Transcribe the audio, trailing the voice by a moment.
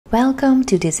Welcome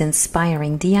to this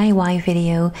inspiring DIY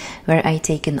video where I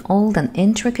take an old and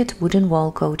intricate wooden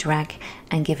wall coat rack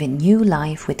and give it new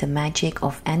life with the magic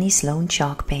of Annie Sloan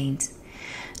chalk paint.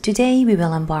 Today we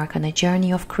will embark on a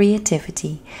journey of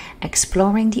creativity,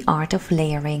 exploring the art of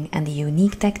layering and the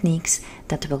unique techniques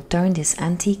that will turn this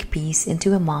antique piece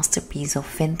into a masterpiece of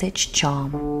vintage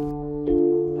charm.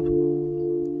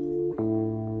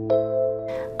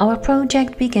 Our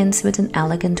project begins with an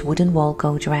elegant wooden wall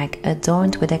coat rack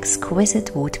adorned with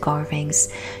exquisite wood carvings,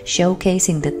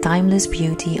 showcasing the timeless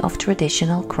beauty of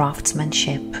traditional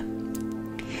craftsmanship.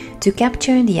 To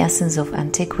capture the essence of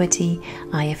antiquity,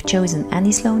 I have chosen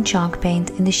Annie Sloan chalk paint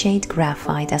in the shade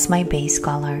Graphite as my base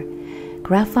color.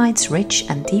 Graphite's rich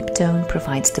and deep tone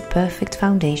provides the perfect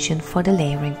foundation for the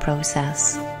layering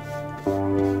process.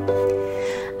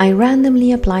 I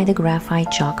randomly apply the graphite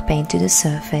chalk paint to the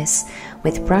surface,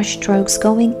 with brush strokes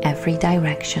going every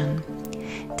direction.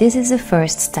 This is the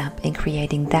first step in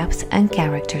creating depth and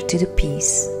character to the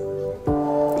piece.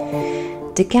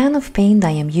 The can of paint I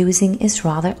am using is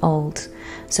rather old,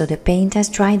 so the paint has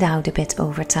dried out a bit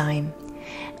over time.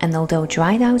 And although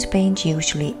dried out paint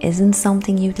usually isn't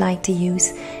something you'd like to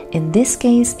use, in this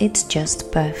case it's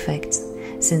just perfect,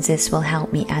 since this will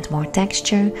help me add more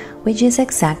texture, which is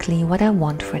exactly what I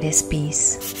want for this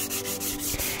piece.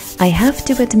 I have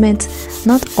to admit,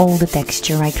 not all the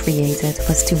texture I created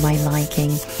was to my liking,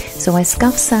 so I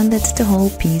scuff sanded the whole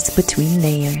piece between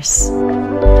layers.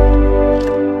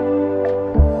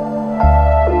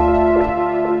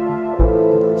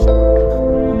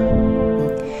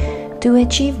 To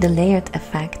achieve the layered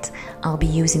effect, I'll be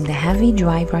using the heavy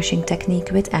dry brushing technique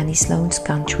with Annie Sloan's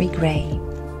Country Grey.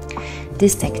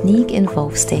 This technique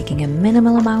involves taking a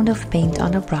minimal amount of paint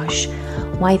on a brush,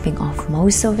 wiping off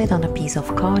most of it on a piece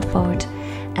of cardboard,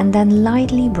 and then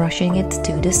lightly brushing it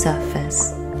to the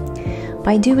surface.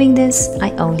 By doing this, I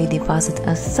only deposit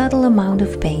a subtle amount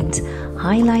of paint,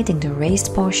 highlighting the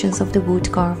raised portions of the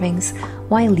wood carvings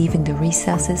while leaving the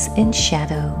recesses in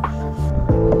shadow.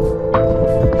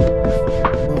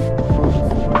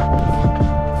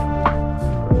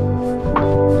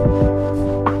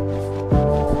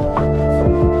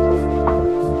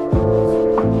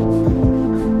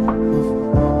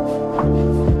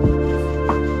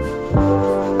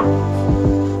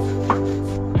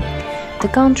 The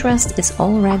contrast is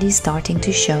already starting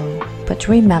to show, but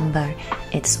remember,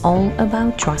 it's all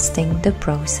about trusting the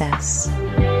process.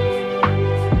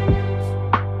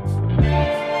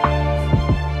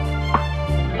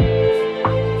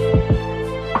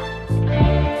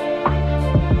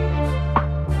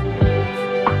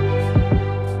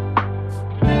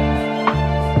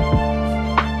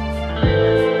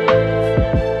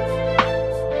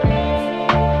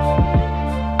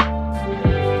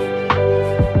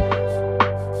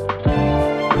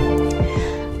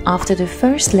 After the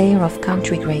first layer of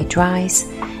Country Grey dries,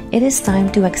 it is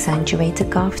time to accentuate the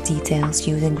carved details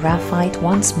using graphite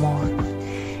once more.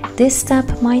 This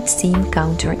step might seem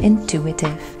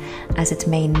counterintuitive, as it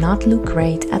may not look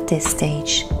great at this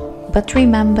stage. But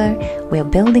remember, we're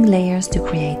building layers to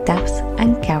create depth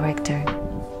and character.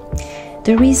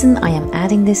 The reason I am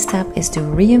adding this step is to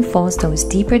reinforce those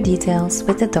deeper details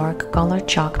with the dark color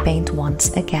chalk paint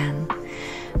once again.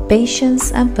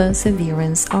 Patience and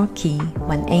perseverance are key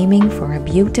when aiming for a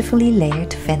beautifully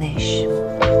layered finish.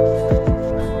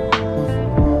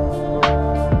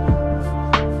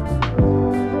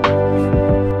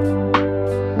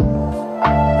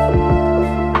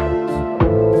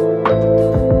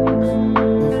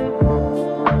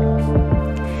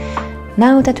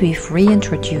 Now that we've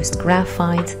reintroduced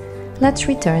graphite, let's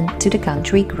return to the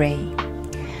Country Grey.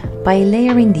 By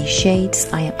layering these shades,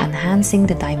 I am enhancing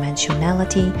the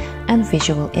dimensionality and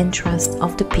visual interest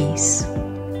of the piece.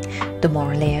 The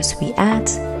more layers we add,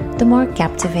 the more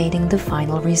captivating the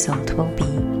final result will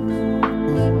be.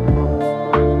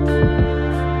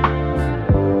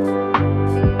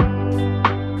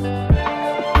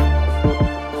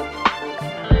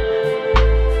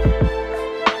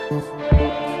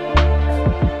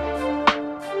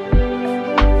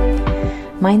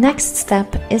 My next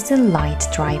step is the light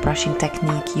dry brushing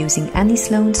technique using Annie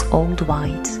Sloan's Old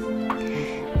White.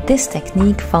 This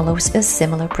technique follows a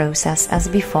similar process as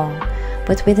before,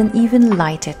 but with an even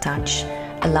lighter touch,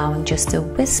 allowing just a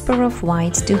whisper of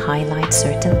white to highlight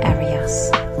certain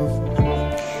areas.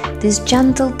 This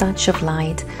gentle touch of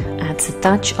light adds a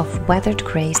touch of weathered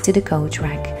grace to the coat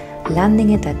rack, lending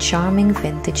it that charming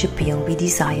vintage appeal we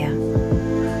desire.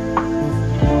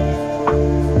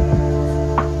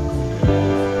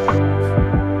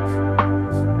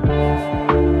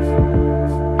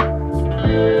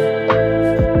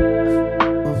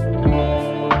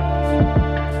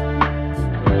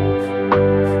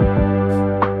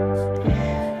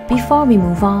 Before we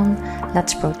move on,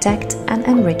 let's protect and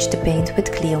enrich the paint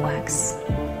with clear wax.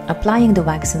 Applying the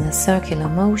wax in a circular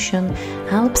motion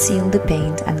helps seal the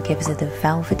paint and gives it a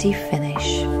velvety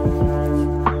finish.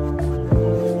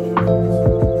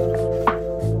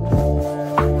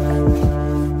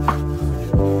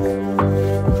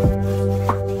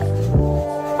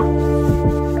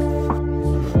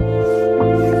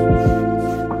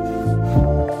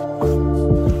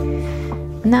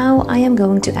 Now I am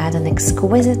going to add an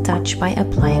exquisite touch by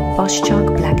applying Posh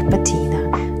Chalk Black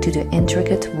Patina to the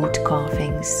intricate wood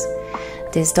carvings.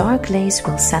 This dark lace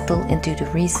will settle into the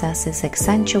recesses,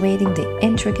 accentuating the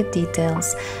intricate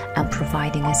details and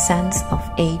providing a sense of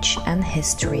age and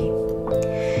history.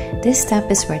 This step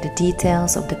is where the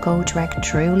details of the coat rack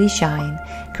truly shine,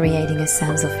 creating a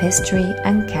sense of history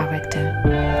and character.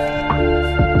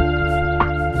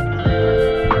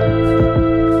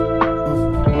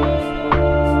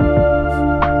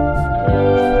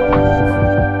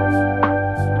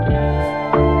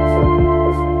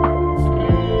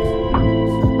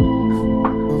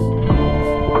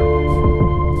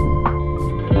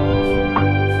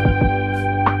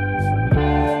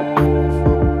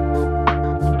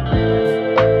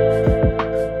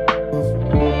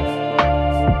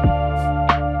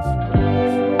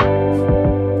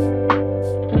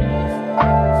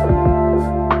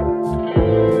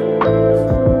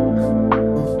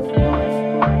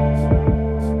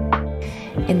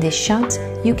 In this shot,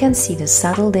 you can see the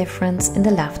subtle difference in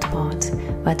the left part,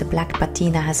 where the black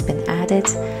patina has been added,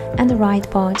 and the right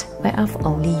part, where I've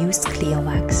only used clear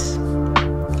wax.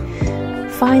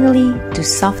 Finally, to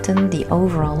soften the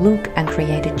overall look and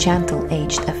create a gentle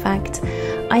aged effect,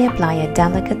 I apply a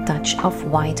delicate touch of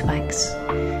white wax.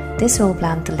 This will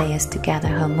blend the layers together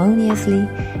harmoniously,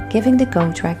 giving the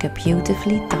coat rack a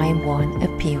beautifully time-worn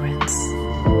appearance.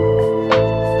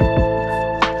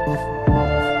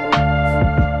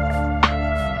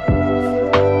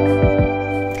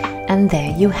 And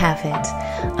there you have it,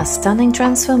 a stunning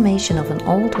transformation of an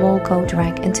old wall coat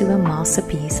rack into a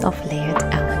masterpiece of layered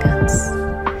elegance.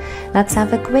 Let's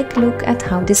have a quick look at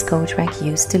how this coat rack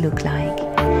used to look like.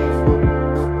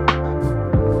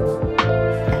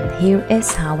 And here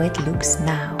is how it looks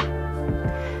now.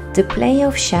 The play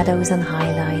of shadows and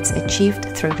highlights achieved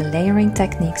through the layering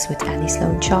techniques with Ellie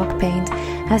Sloan chalk paint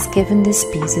has given this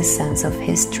piece a sense of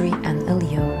history and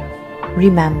allure.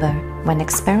 Remember, when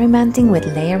experimenting with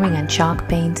layering and chalk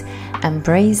paint,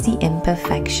 embrace the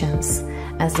imperfections,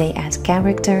 as they add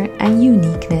character and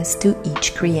uniqueness to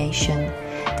each creation.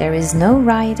 There is no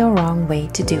right or wrong way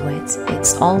to do it.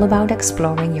 It's all about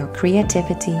exploring your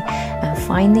creativity and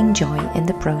finding joy in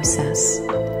the process.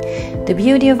 The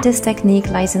beauty of this technique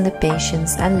lies in the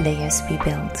patience and layers we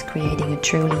build, creating a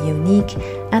truly unique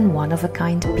and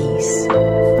one-of-a-kind piece.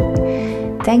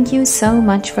 Thank you so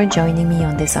much for joining me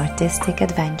on this artistic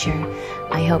adventure.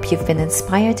 I hope you've been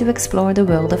inspired to explore the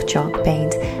world of chalk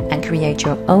paint and create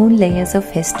your own layers of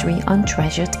history on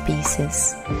treasured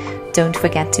pieces. Don't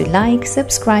forget to like,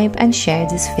 subscribe and share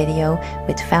this video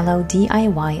with fellow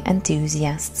DIY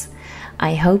enthusiasts.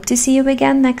 I hope to see you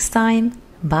again next time.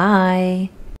 Bye!